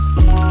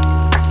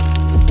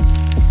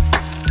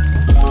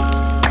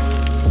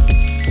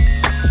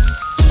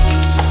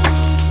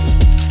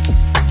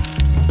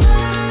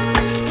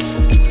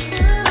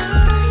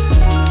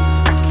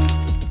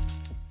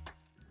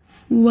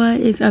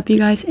What is up, you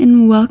guys,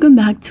 and welcome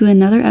back to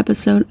another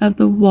episode of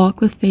the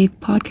Walk with Faith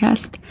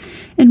podcast,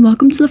 and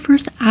welcome to the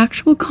first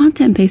actual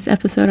content-based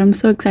episode. I'm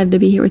so excited to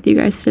be here with you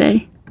guys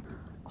today.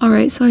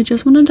 Alright, so I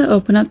just wanted to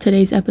open up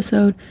today's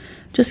episode,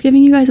 just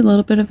giving you guys a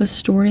little bit of a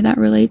story that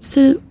relates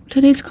to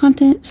today's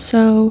content.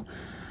 So,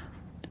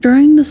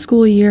 during the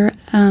school year,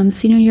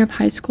 senior year of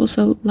high school,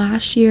 so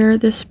last year,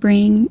 this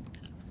spring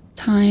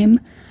time,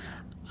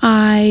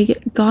 I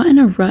got in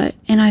a rut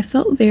and I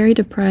felt very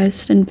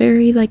depressed and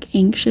very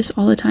anxious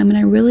all the time, and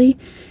I really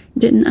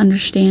didn't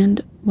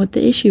understand what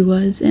the issue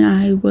was. And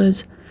I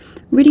was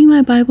reading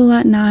my Bible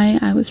at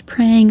night, I was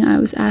praying, I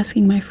was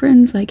asking my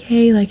friends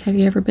hey, have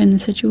you ever been in a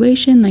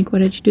situation? What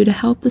did you do to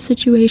help the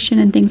situation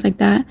and things like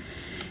that?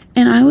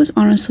 And I was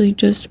honestly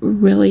just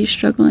really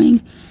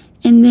struggling.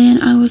 And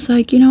then I was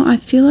I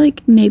feel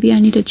like maybe I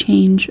need to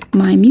change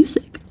my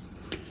music.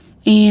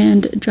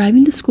 And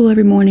driving to school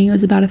every morning, it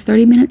was about a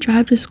 30-minute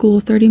drive to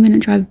school,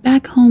 30-minute drive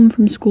back home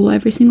from school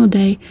every single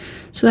day.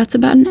 So that's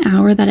about an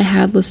hour that I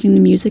had listening to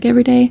music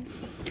every day.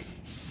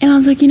 And I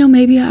was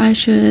maybe I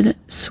should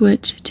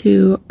switch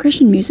to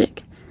Christian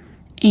music.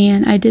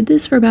 And I did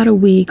this for about a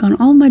week on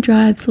all of my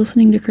drives,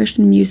 listening to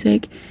Christian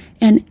music.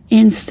 And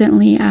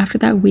instantly after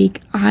that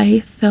week,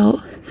 I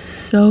felt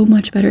so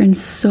much better and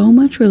so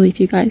much relief,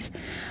 you guys.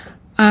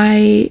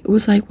 I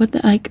was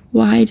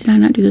why did I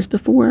not do this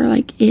before?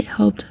 It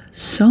helped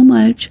so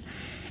much.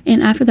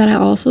 And after that, I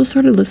also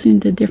started listening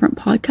to different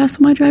podcasts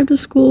on my drive to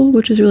school,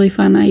 which is really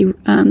fun. I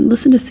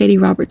listened to Sadie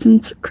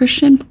Robertson's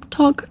Christian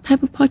Talk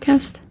type of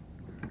podcast.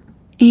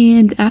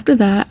 And after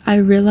that, I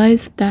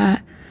realized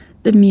that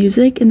the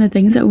music and the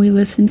things that we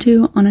listen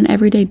to on an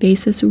everyday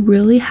basis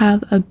really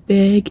have a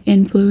big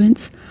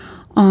influence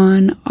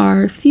on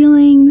our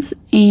feelings,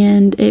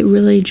 and it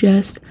really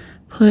just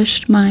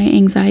pushed my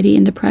anxiety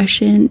and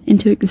depression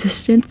into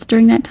existence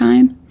during that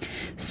time.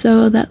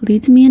 So that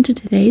leads me into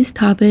today's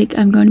topic.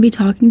 I'm going to be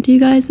talking to you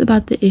guys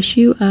about the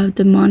issue of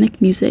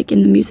demonic music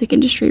in the music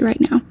industry right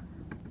now.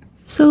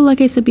 So like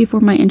I said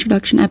before my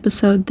introduction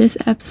episode, this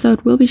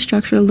episode will be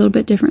structured a little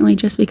bit differently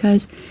just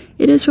because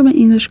it is from an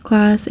English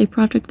class, a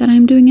project that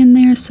I'm doing in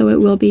there, so it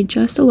will be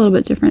just a little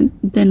bit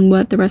different than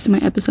what the rest of my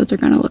episodes are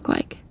going to look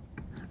like.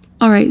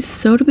 Alright,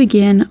 so to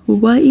begin,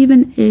 what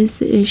even is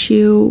the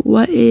issue?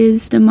 What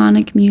is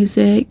demonic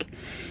music?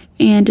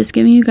 And just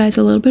giving you guys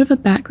a little bit of a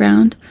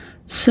background.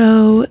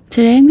 So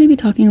today I'm going to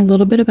be talking a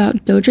little bit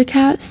about Doja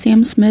Cat,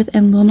 Sam Smith,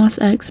 and Lil Nas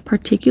X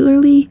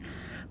particularly.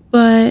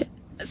 But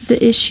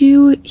the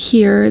issue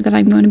here that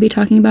I'm going to be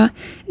talking about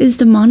is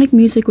demonic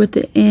music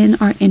within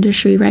our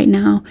industry right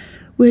now,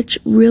 which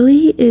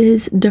really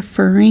is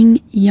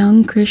deferring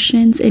young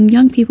Christians and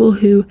young people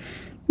who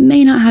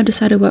may not have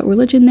decided what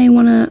religion they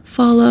want to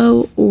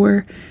follow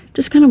or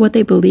just kind of what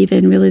they believe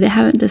in. Really, they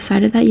haven't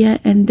decided that yet,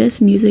 and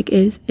this music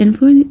is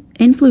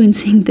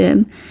influencing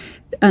them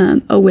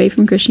away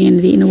from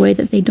Christianity in a way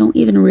that they don't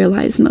even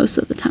realize most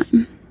of the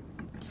time.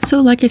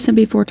 So like I said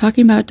before,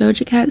 talking about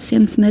Doja Cat,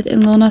 Sam Smith,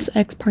 and Lil Nas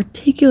X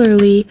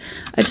particularly,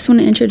 I just want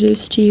to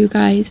introduce to you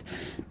guys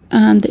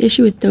the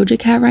issue with Doja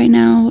Cat right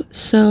now.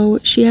 So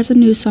she has a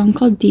new song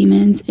called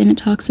Demons, and it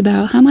talks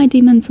about how my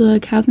demons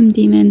look, how them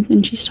demons,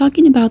 and she's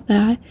talking about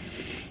that.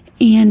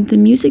 And the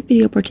music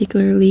video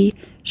particularly,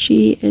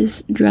 she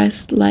is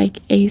dressed like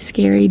a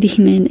scary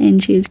demon,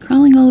 and she is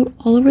crawling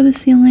all over the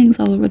ceilings,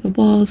 all over the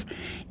walls,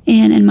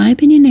 and in my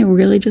opinion, it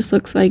really just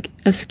looks like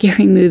a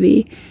scary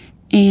movie,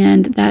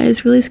 and that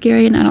is really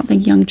scary, and I don't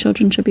think young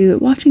children should be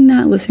watching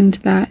that, listening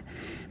to that.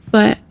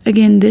 But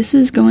again, this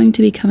is going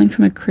to be coming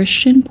from a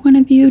Christian point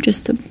of view,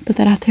 just to put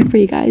that out there for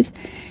you guys.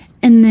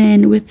 And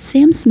then with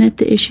Sam Smith,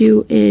 the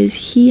issue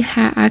is he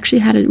actually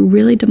had a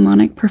really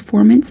demonic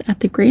performance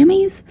at the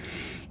Grammys.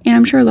 And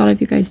I'm sure a lot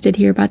of you guys did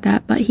hear about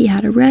that, but he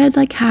had a red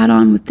hat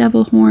on with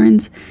devil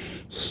horns.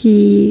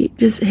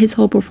 His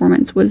whole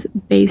performance was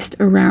based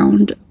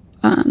around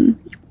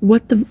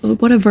what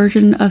a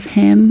version of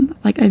him,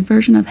 a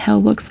version of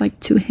hell looks like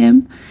to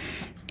him.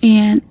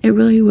 And it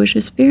really was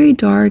just very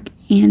dark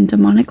and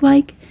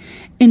demonic-like.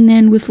 And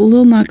then with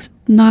Lil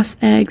Nas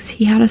X,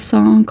 he had a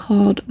song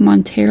called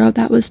Montero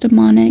that was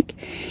demonic.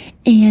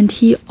 And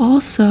he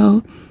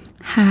also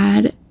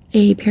had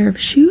a pair of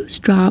shoes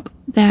drop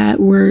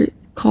that were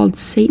called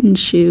Satan's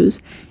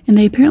shoes. And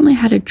they apparently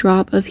had a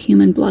drop of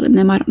human blood in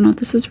them. I don't know if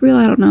this is real.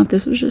 I don't know if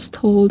this was just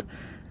told.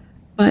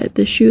 But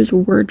the shoes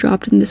were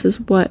dropped, and this is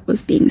what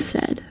was being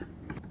said.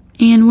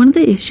 And one of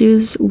the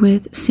issues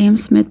with Sam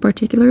Smith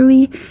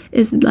particularly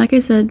is, like I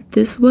said,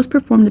 this was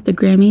performed at the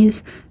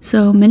Grammys,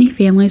 so many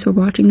families were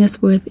watching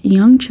this with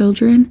young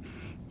children,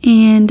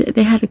 and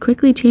they had to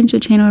quickly change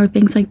the channel or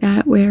things like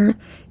that where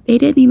they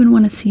didn't even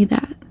want to see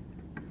that.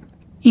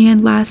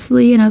 And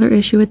lastly, another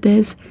issue with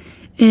this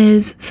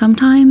is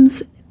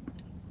sometimes,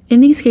 in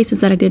these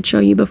cases that I did show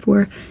you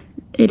before,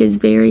 it is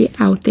very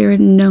out there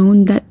and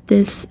known that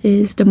this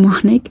is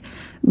demonic,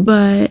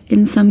 but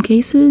in some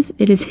cases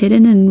it is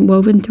hidden and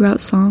woven throughout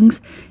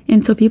songs,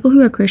 and so people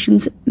who are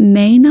Christians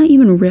may not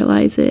even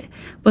realize it,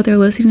 but they're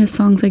listening to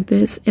songs like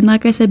this. And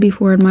like I said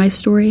before in my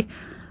story,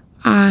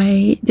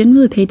 I didn't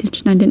really pay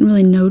attention. I didn't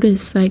really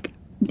notice, like,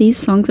 these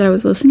songs that I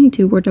was listening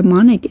to were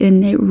demonic,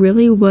 and it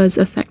really was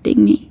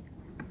affecting me.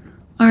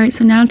 Alright,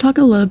 so now to talk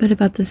a little bit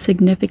about the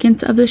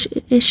significance of this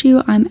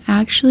issue, I'm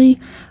actually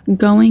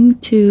going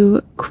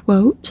to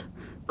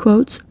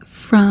quotes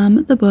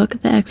from the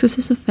book The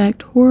Exorcist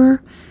Effect,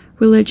 Horror,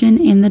 Religion,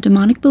 and the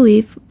Demonic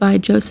Belief by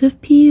Joseph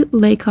P.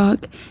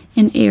 Laycock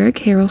and Eric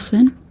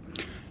Harrelson.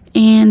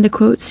 And the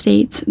quote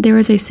states, "There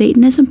is a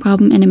Satanism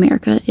problem in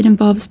America. It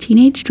involves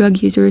teenage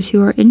drug users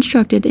who are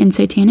instructed in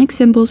satanic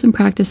symbols and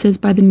practices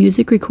by the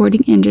music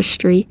recording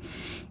industry,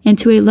 and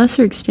to a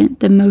lesser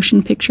extent, the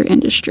motion picture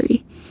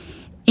industry."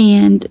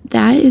 And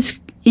that is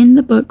in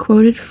the book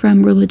quoted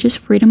from Religious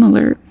Freedom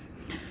Alert.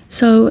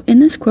 So in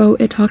this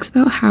quote, it talks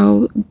about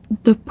how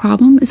the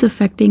problem is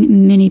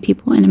affecting many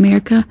people in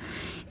America,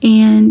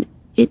 and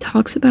it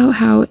talks about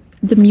how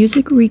the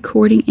music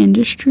recording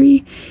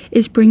industry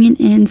is bringing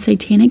in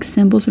satanic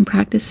symbols and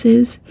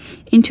practices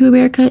into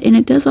America, and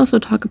it does also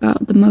talk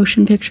about the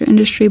motion picture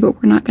industry, but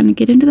we're not going to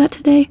get into that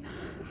today.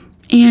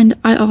 And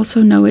I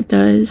also know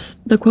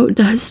the quote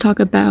does talk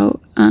about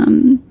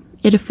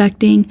it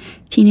affecting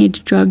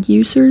teenage drug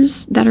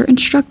users that are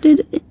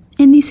instructed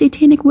in these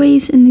satanic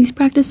ways, in these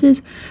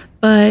practices,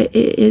 but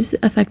it is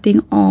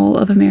affecting all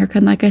of America.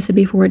 And like I said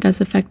before, it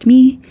does affect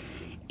me,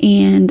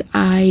 and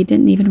I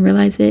didn't even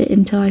realize it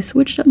until I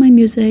switched up my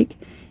music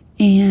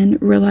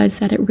and realized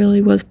that it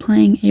really was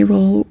playing a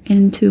role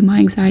into my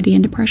anxiety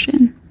and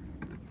depression.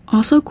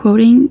 Also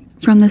quoting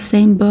from the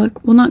same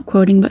book, well, not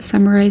quoting, but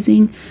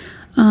summarizing,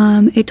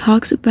 it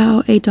talks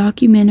about a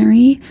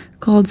documentary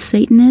called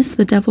Satanist,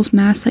 The Devil's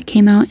Mask, that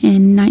came out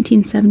in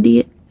 1970.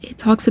 It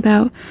talks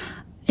about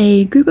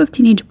a group of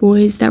teenage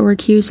boys that were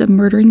accused of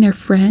murdering their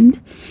friend,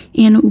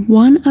 and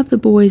one of the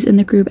boys in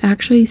the group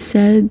actually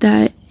said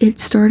that it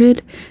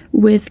started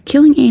with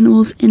killing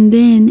animals, and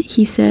then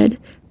he said,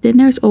 then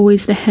there's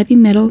always the heavy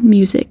metal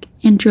music,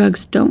 and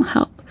drugs don't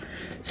help.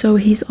 So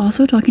he's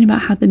also talking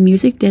about how the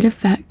music did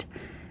affect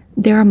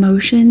their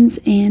emotions,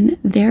 and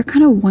their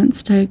kind of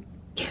wants to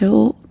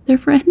kill their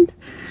friend,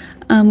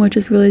 which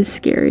is really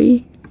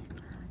scary.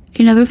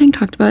 Another thing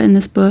talked about in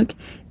this book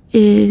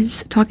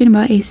is talking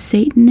about a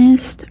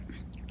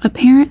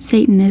apparent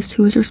Satanist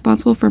who was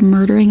responsible for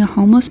murdering a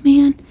homeless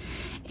man,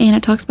 and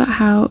it talks about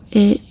how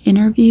it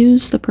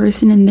interviews the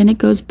person, and then it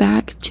goes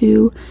back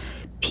to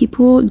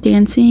people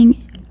dancing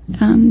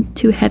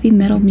to heavy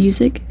metal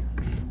music,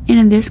 and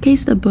in this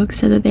case the book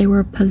said that they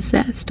were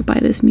possessed by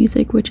this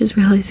music, which is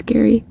really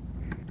scary.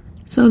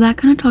 So that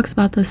kind of talks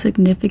about the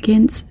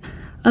significance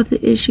of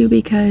the issue,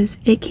 because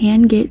it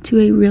can get to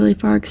a really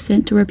far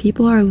extent to where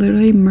people are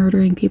literally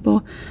murdering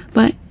people.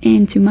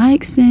 And to my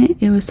extent,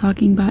 it was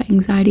talking about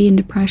anxiety and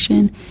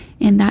depression,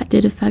 and that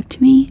did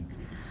affect me.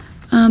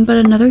 But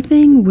another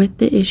thing with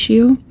the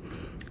issue,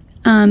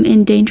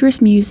 in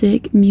Dangerous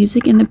Music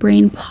in the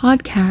Brain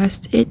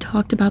podcast, it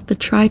talked about the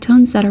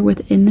tritones that are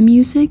within the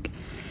music.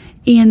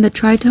 And the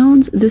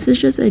tritones, this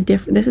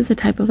is a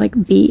type of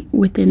like beat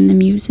within the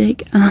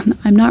music.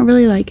 I'm not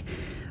really like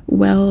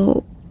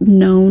well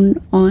known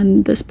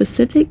on the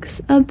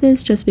specifics of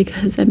this, just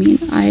because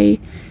I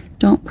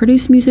don't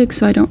produce music,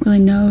 so I don't really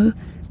know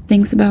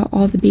things about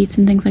all the beats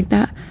and things like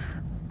that.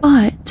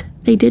 But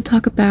they did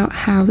talk about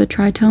how the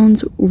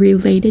tritones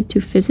related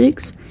to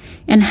physics,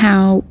 and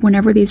how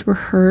whenever these were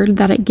heard,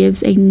 that it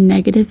gives a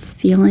negative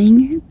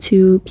feeling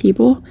to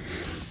people.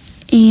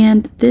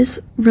 And this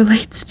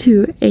relates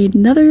to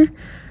another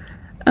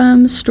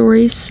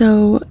story.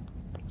 So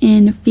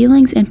in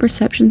Feelings and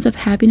Perceptions of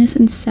Happiness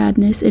and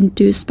Sadness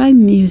Induced by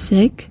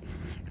Music,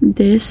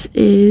 this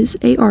is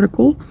an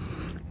article,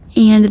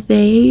 and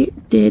they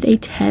did a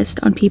test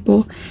on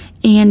people,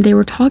 and they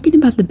were talking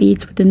about the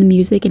beats within the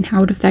music and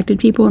how it affected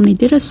people, and they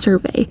did a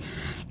survey,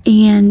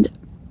 and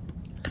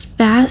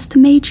fast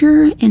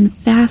major and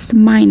fast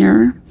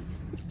minor,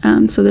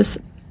 so this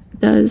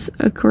does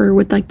occur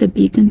with like the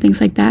beats and things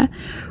like that,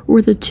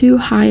 were the two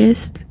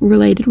highest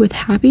related with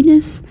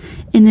happiness,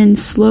 and then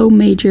slow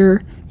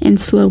major and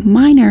slow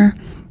minor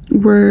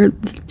were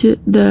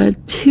the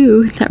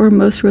two that were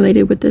most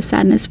related with the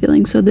sadness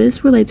feeling. So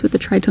this relates with the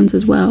tritones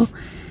as well,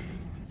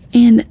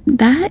 and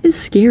that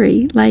is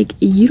scary. Like,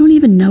 you don't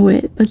even know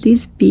it, but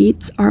these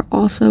beats are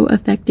also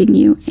affecting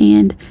you.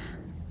 And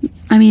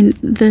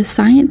the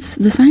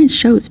science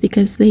shows,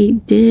 because they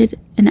did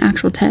an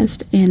actual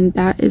test, and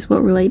that is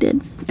what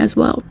related as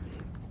well.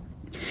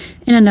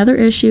 And another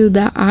issue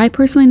that I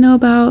personally know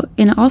about,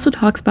 and it also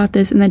talks about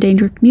this in the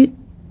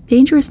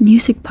Dangerous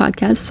Music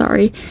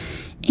podcast,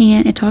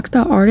 and it talks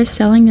about artists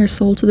selling their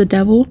soul to the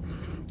devil.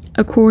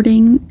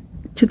 According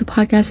to the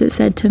podcast, it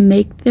said to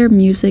make their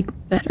music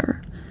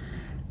better.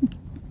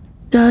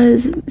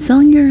 Does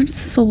selling your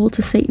soul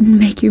to Satan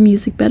make your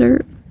music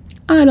better?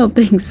 I don't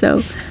think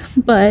so,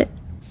 but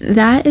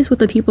that is what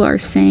the people are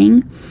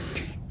saying.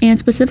 And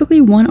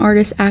specifically, one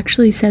artist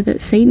actually said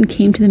that Satan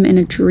came to them in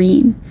a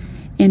dream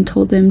and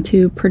told them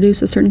to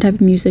produce a certain type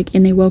of music,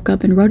 and they woke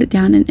up and wrote it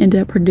down and ended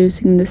up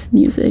producing this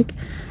music.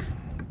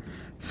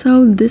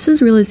 So this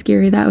is really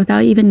scary, that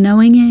without even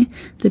knowing it,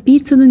 the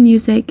beats of the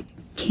music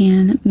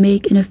can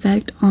make an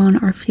effect on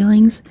our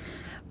feelings.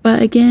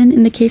 But again,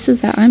 in the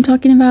cases that I'm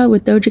talking about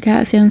with Doja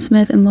Cat, Sam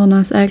Smith, and Lil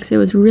Nas X, it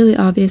was really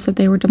obvious that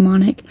they were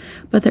demonic.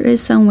 But there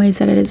is some ways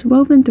that it is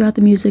woven throughout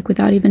the music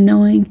without even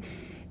knowing.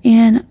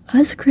 And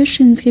us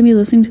Christians can be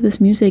listening to this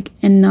music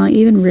and not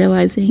even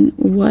realizing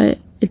what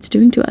it's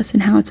doing to us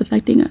and how it's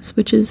affecting us,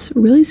 which is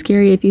really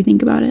scary if you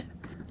think about it.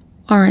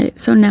 Alright,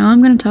 so now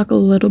I'm going to talk a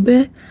little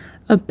bit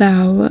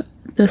about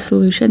the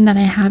solution that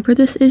I have for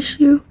this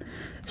issue.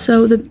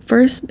 So the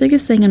first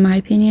biggest thing, in my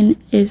opinion,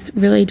 is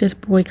really just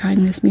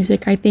boycotting this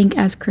music. I think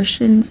as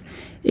Christians,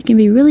 it can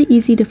be really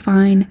easy to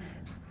find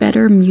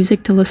better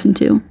music to listen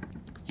to.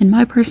 In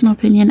my personal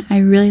opinion, I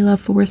really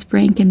love Forrest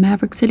Frank and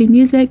Maverick City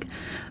music,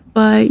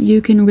 but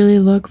you can really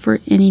look for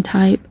any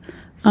type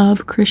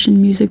of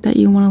Christian music that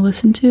you want to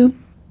listen to.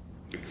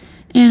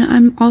 And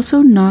I'm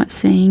also not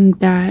saying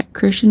that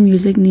Christian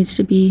music needs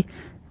to be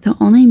the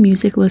only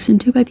music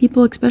listened to by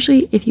people,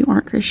 especially if you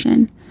aren't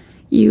Christian.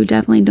 You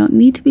definitely don't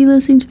need to be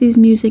listening to these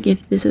music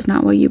if this is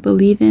not what you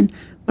believe in,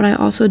 but I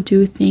also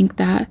do think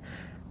that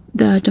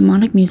the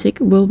demonic music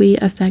will be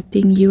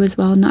affecting you as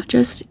well, not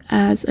just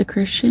as a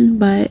Christian,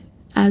 but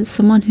as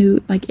someone who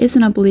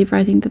isn't a believer.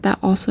 I think that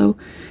also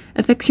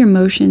affects your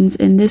emotions,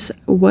 and this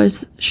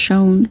was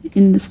shown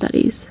in the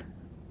studies.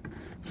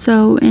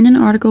 So in an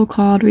article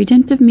called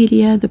Redemptive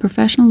Media, the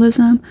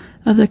Professionalism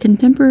of the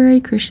Contemporary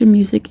Christian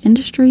Music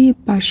Industry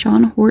by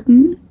Sean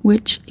Horton,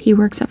 which he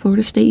works at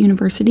Florida State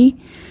University,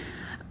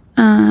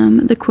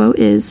 the quote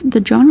is,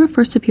 "The genre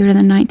first appeared in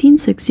the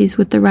 1960s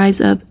with the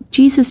rise of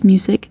Jesus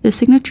music, the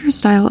signature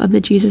style of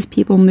the Jesus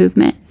People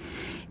movement.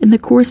 In the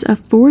course of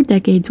 4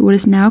 decades, what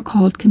is now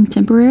called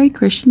contemporary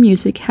Christian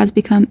music has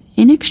become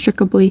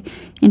inextricably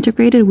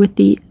integrated with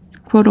the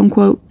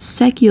quote-unquote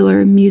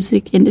secular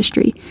music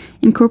industry,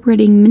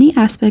 incorporating many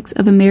aspects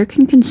of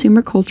American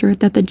consumer culture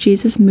that the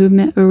Jesus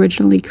movement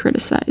originally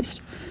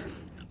criticized."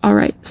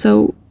 Alright,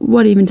 so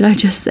what even did I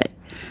just say?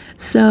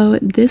 So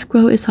this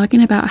quote is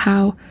talking about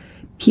how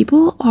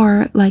people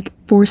are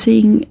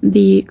forcing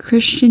the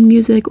Christian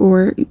music,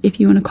 or if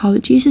you want to call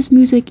it Jesus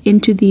music,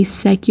 into the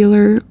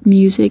secular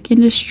music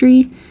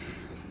industry.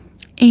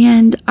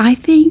 And I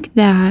think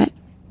that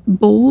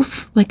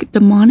both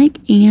demonic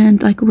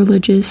and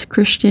religious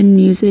Christian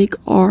music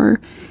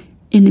are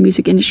in the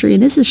music industry,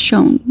 and this is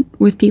shown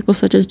with people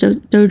such as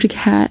Doja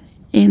Cat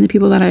and the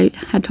people that I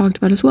had talked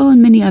about as well,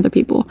 and many other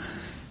people,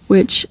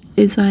 which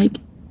is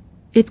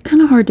it's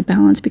kind of hard to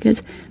balance,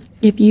 because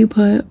if you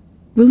put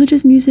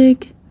religious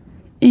music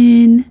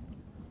in,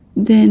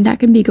 then that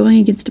can be going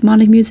against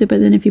demonic music, but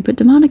then if you put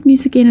demonic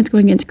music in, it's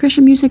going against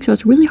Christian music. So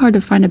it's really hard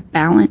to find a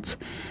balance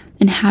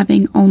in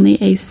having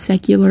only a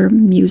secular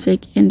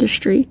music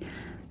industry.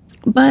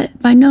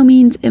 But by no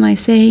means am I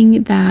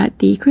saying that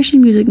the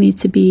Christian music needs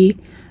to be,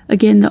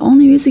 again, the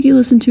only music you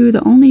listen to,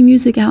 the only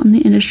music out in the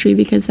industry,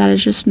 because that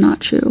is just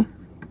not true.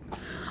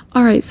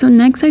 Alright, so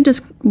next I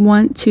just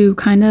want to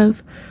kind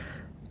of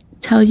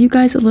tell you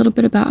guys a little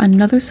bit about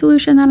another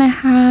solution that I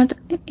had,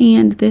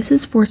 and this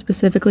is for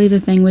specifically the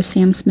thing with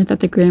Sam Smith at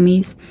the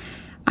Grammys.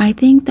 I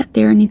think that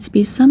there needs to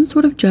be some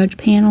sort of judge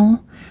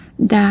panel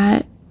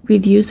that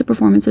reviews the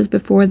performances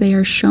before they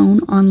are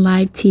shown on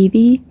live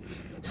TV.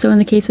 So in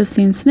the case of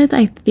Sam Smith,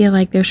 I feel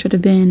like there should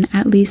have been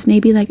at least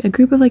maybe a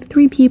group of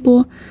 3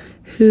 people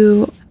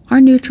who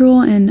are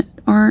neutral and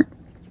aren't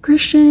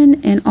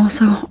Christian and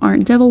also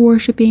aren't devil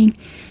worshipping,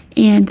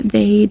 and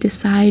they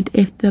decide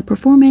if the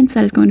performance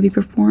that is going to be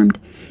performed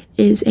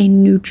is a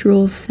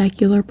neutral,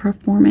 secular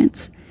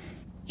performance.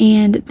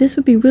 And this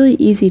would be really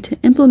easy to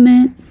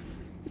implement,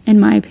 in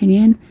my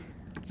opinion.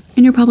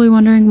 And you're probably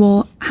wondering,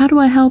 well, how do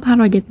I help? How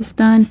do I get this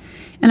done?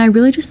 And I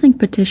really just think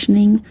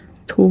petitioning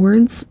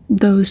towards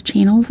those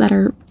channels that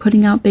are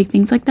putting out big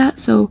things like that.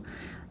 So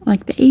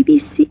the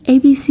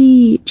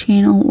ABC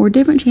channel or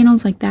different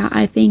channels like that,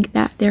 I think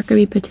that there could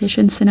be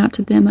petitions sent out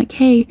to them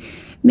hey,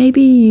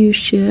 maybe you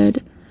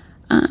should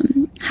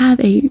have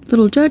a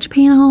little judge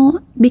panel,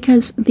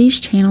 because these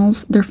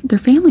channels, they're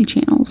family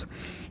channels,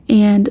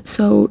 and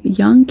so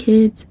young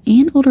kids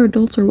and older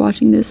adults are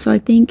watching this. So I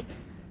think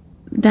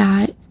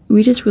that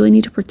we just really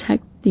need to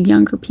protect the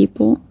younger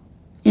people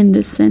in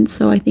this sense.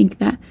 So I think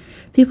that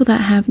people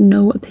that have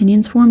no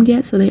opinions formed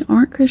yet, so they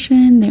aren't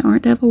Christian, they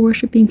aren't devil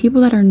worshipping,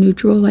 people that are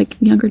neutral, like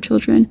younger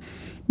children,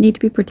 need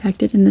to be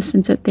protected in the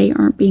sense that they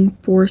aren't being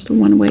forced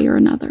one way or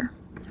another.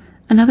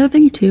 Another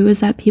thing too is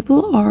that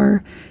people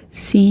are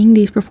seeing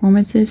these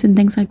performances and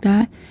things like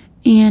that,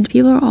 and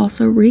people are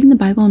also reading the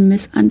Bible and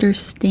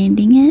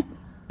misunderstanding it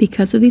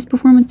because of these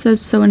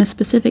performances. So in a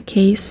specific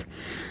case,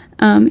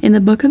 in the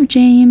book of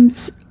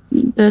James,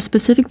 the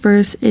specific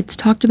verse, it's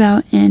talked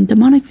about in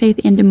Demonic Faith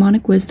and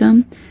Demonic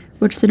Wisdom,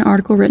 which is an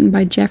article written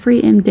by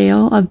Jeffrey M.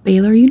 Dale of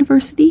Baylor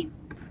University.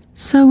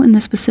 So in the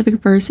specific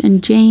verse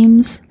in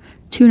James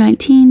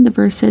 2:19, the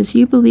verse says,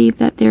 "You believe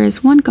that there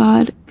is one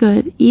God,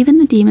 good. Even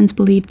the demons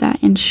believe that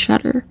and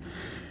shudder."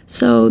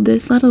 So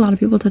this led a lot of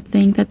people to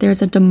think that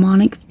there's a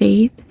demonic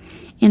faith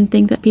and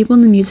think that people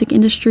in the music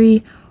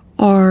industry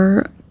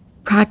are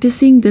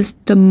practicing this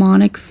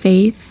demonic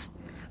faith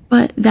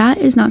But that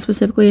is not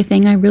specifically a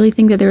thing. I really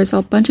think that there's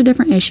a bunch of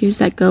different issues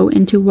that go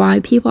into why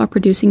people are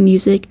producing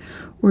music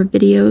or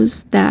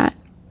videos that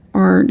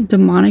are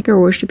demonic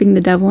or worshiping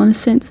the devil in a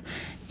sense.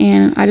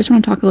 And I just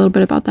want to talk a little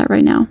bit about that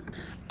right now.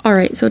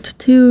 Alright, so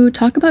to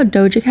talk about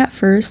Doja Cat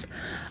first,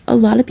 a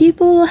lot of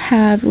people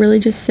have really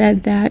just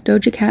said that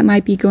Doja Cat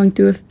might be going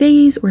through a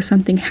phase or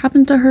something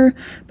happened to her,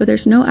 but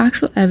there's no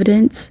actual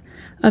evidence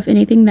of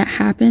anything that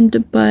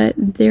happened, but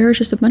there's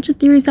just a bunch of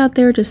theories out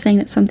there just saying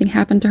that something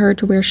happened to her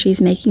to where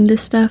she's making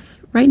this stuff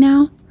right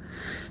now.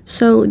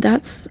 So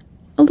that's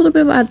a little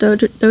bit about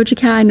Doja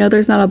Cat. I know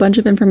there's not a bunch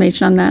of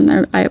information on that,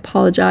 and I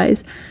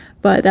apologize,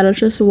 but that is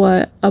just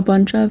what a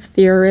bunch of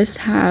theorists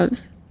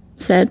have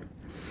said.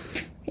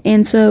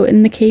 And so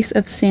in the case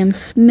of Sam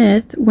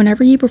Smith,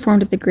 whenever he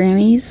performed at the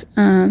Grammys,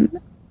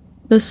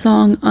 the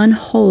song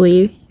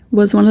Unholy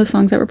was one of the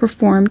songs that were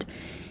performed,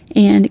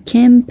 and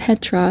Kim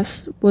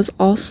Petras was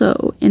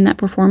also in that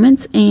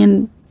performance,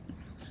 and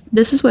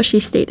this is what she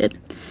stated.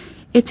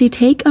 It's a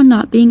take on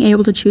not being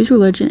able to choose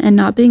religion and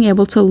not being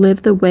able to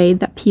live the way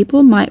that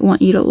people might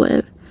want you to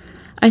live.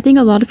 I think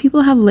a lot of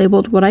people have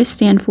labeled what I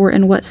stand for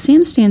and what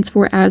Sam stands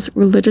for as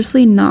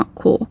religiously not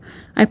cool.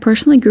 I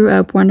personally grew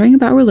up wondering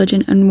about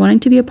religion and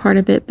wanting to be a part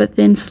of it, but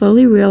then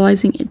slowly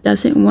realizing it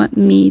doesn't want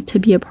me to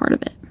be a part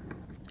of it.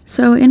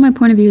 So in my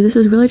point of view, this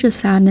is really just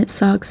sad, and it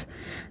sucks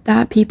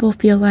that people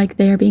feel like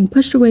they are being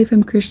pushed away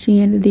from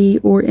Christianity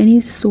or any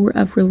sort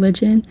of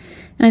religion.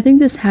 And I think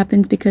this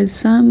happens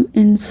because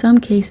in some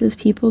cases,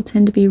 people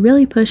tend to be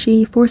really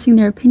pushy, forcing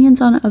their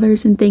opinions on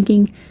others and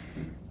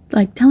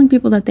telling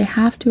people that they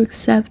have to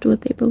accept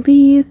what they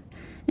believe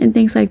and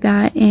things like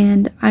that.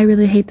 And I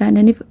really hate that.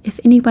 And if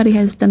anybody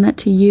has done that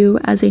to you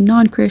as a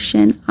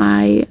non-Christian,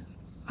 I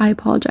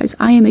apologize.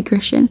 I am a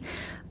Christian,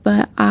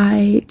 but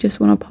I just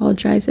want to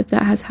apologize if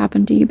that has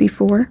happened to you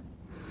before.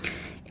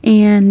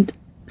 And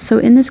so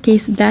in this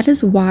case, that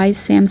is why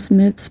Sam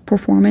Smith's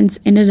performance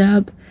ended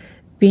up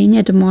being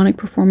a demonic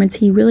performance.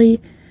 He really,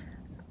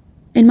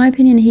 in my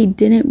opinion, he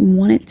didn't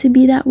want it to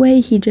be that way.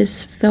 He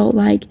just felt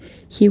like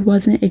he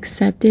wasn't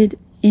accepted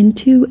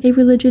into a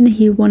religion.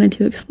 He wanted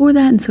to explore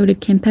that, and so did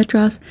Kim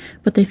Petras,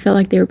 but they felt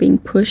like they were being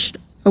pushed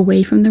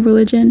away from the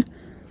religion.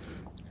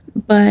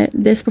 But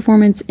this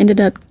performance ended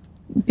up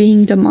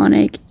being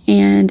demonic,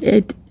 and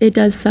it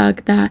does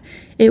suck that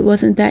it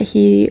wasn't that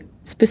he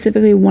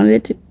specifically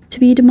wanted it to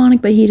be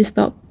demonic, but he just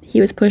felt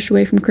he was pushed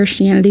away from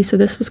Christianity, so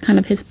this was kind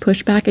of his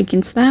pushback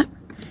against that.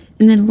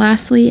 And then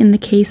lastly, in the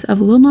case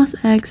of Lil Nas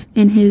X,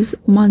 in his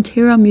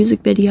Montero music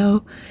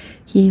video,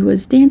 he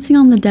was dancing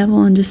on the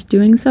devil and just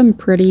doing some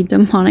pretty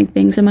demonic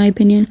things, in my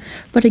opinion.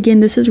 But again,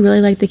 this is really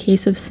like the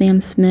case of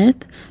Sam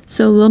Smith.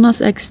 So Lil Nas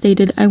X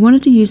stated, I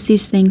wanted to use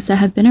these things that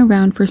have been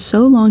around for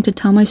so long to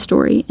tell my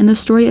story and the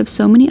story of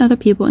so many other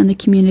people in the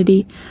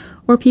community,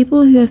 or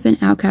people who have been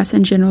outcasts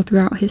in general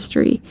throughout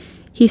history.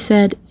 He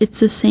said, it's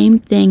the same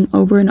thing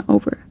over and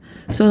over.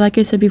 So like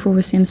I said before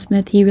with Sam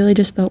Smith, he really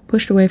just felt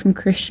pushed away from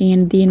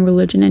Christianity and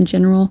religion in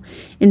general.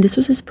 And this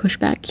was his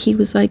pushback. He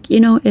was like,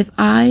 if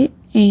I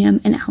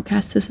am an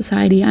outcast to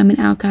society, I'm an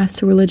outcast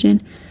to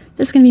religion,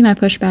 this is going to be my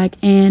pushback.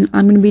 And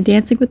I'm going to be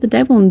dancing with the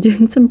devil and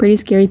doing some pretty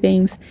scary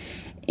things.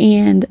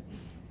 And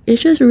it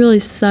just really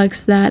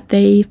sucks that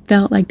they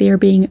felt like they are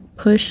being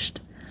pushed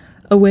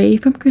away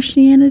from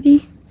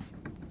Christianity.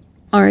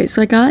 Alright,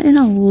 so I got in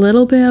a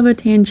little bit of a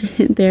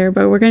tangent there,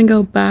 but we're going to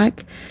go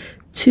back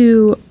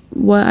to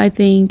what I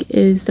think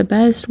is the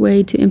best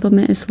way to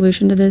implement a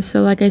solution to this.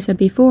 So like I said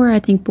before, I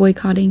think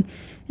boycotting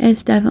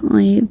is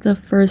definitely the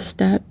first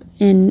step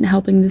in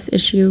helping this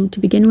issue to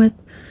begin with.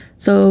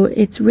 So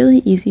it's really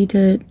easy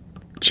to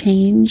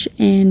change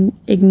and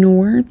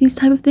ignore these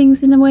type of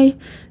things in a way.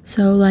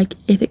 So like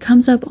if it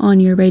comes up on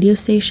your radio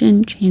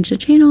station, change the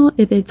channel.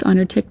 If it's on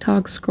your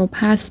TikTok, scroll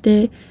past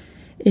it.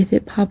 If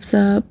it pops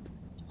up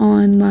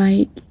on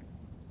like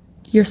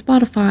your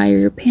Spotify or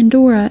your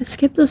Pandora,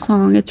 skip the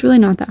song. It's really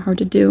not that hard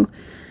to do.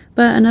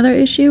 But another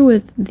issue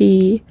with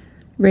the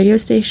radio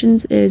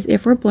stations is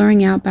if we're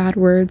blurring out bad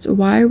words,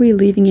 why are we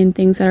leaving in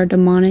things that are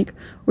demonic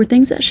or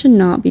things that should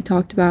not be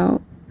talked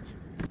about?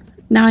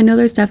 Now, I know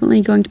there's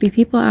definitely going to be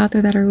people out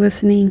there that are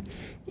listening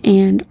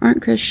and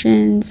aren't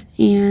Christians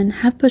and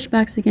have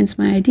pushbacks against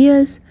my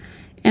ideas.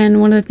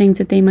 And one of the things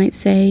that they might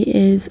say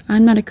is,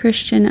 I'm not a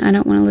Christian, I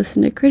don't want to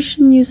listen to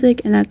Christian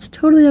music, and that's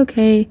totally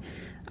okay.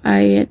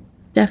 I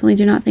definitely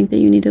do not think that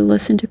you need to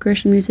listen to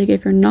Christian music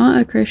if you're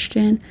not a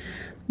Christian,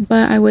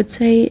 but I would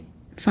say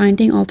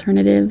finding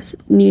alternatives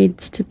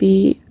needs to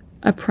be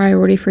a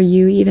priority for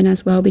you even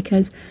as well,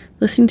 because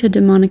listening to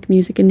demonic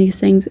music and these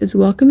things is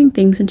welcoming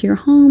things into your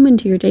home,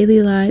 into your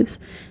daily lives,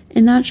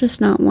 and that's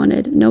just not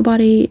wanted.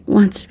 Nobody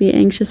wants to be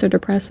anxious or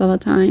depressed all the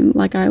time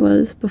like I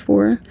was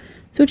before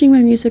switching my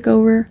music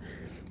over.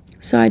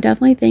 So I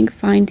definitely think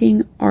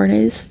finding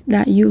artists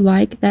that you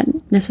like that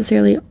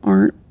necessarily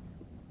aren't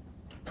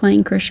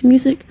playing Christian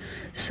music.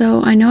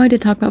 So I know I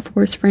did talk about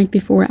Forrest Frank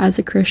before as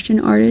a Christian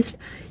artist.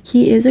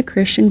 He is a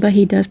Christian, but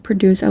he does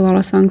produce a lot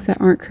of songs that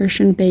aren't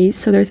Christian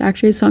based. So there's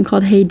actually a song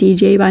called Hey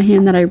DJ by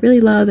him that I really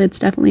love. It's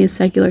definitely a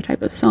secular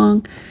type of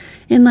song.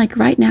 And like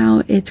right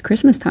now it's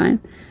Christmas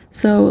time.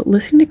 So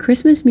listening to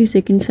Christmas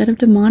music instead of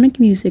demonic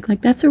music,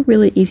 like that's a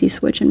really easy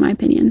switch in my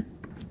opinion.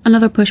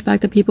 Another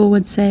pushback that people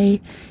would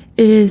say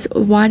is,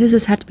 why does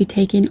this have to be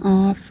taken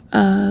off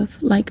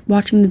of like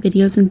watching the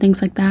videos and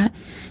things like that?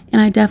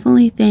 And I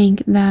definitely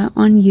think that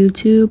on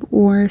YouTube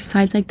or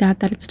sites like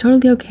that it's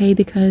totally okay,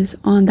 because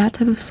on that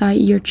type of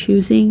site you're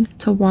choosing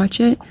to watch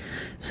it.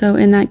 So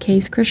in that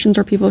case, Christians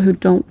or people who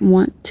don't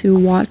want to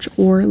watch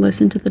or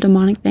listen to the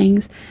demonic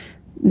things,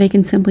 they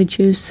can simply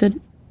choose to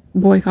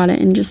boycott it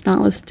and just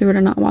not listen to it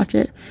or not watch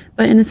it.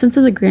 But in the sense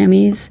of the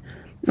Grammys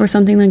or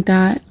something like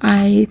that,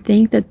 I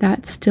think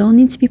that still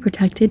needs to be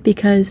protected,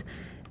 because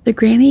the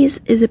Grammys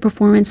is a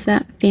performance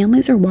that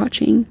families are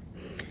watching,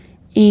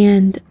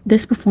 and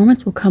this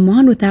performance will come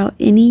on without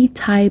any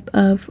type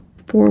of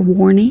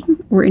forewarning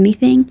or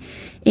anything,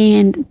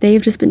 and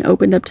they've just been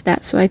opened up to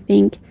that. So I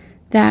think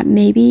that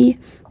maybe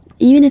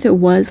even if it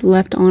was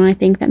left on, I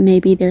think that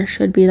maybe there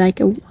should be like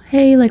a,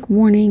 hey, like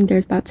warning,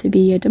 there's about to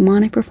be a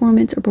demonic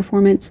performance or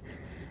performance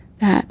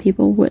that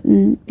people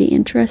wouldn't be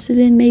interested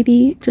in,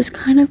 maybe just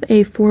kind of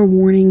a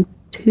forewarning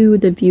to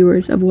the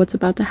viewers of what's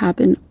about to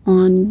happen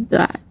on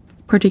that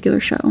particular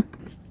show.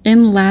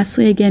 And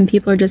lastly, again,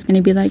 people are just going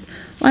to be like,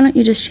 why don't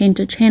you just change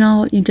the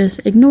channel? You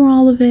just ignore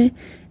all of it.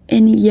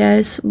 And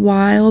yes,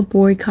 while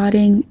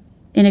boycotting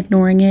and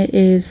ignoring it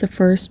is the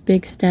first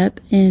big step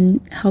in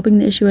helping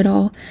the issue at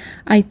all,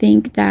 I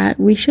think that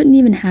we shouldn't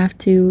even have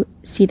to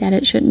see that.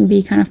 It shouldn't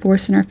be kind of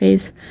forced in our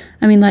face.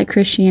 I mean, like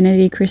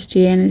Christianity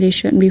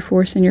shouldn't be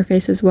forced in your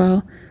face as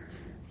well.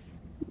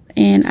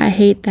 And I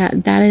hate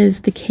that that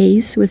is the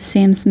case with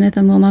Sam Smith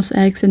and Lil Nas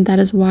X, and that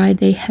is why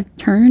they have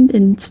turned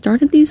and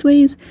started these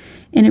ways.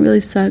 And it really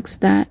sucks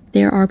that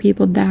there are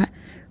people that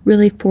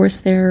really force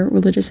their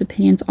religious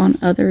opinions on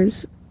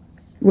others,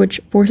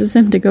 which forces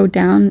them to go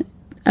down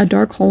a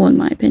dark hole, in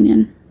my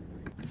opinion.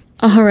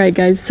 Alright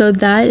guys, so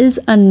that is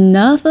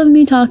enough of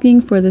me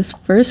talking for this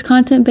first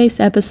content-based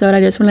episode. I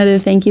just wanted to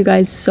thank you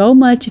guys so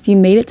much if you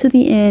made it to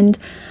the end.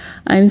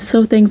 I'm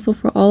so thankful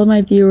for all of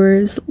my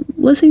viewers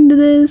listening to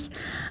this.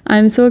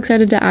 I'm so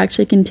excited to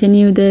actually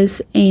continue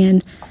this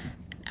and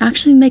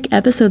actually make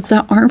episodes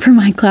that aren't for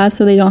my class,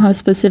 so they don't have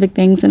specific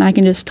things and I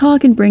can just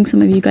talk and bring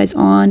some of you guys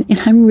on, and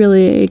I'm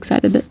really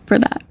excited for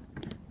that.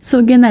 So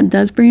again, that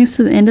does bring us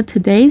to the end of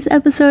today's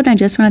episode. I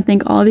just want to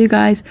thank all of you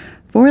guys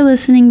for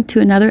listening to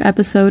another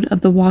episode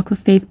of the Walk with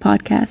Faith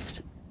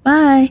podcast.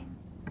 Bye!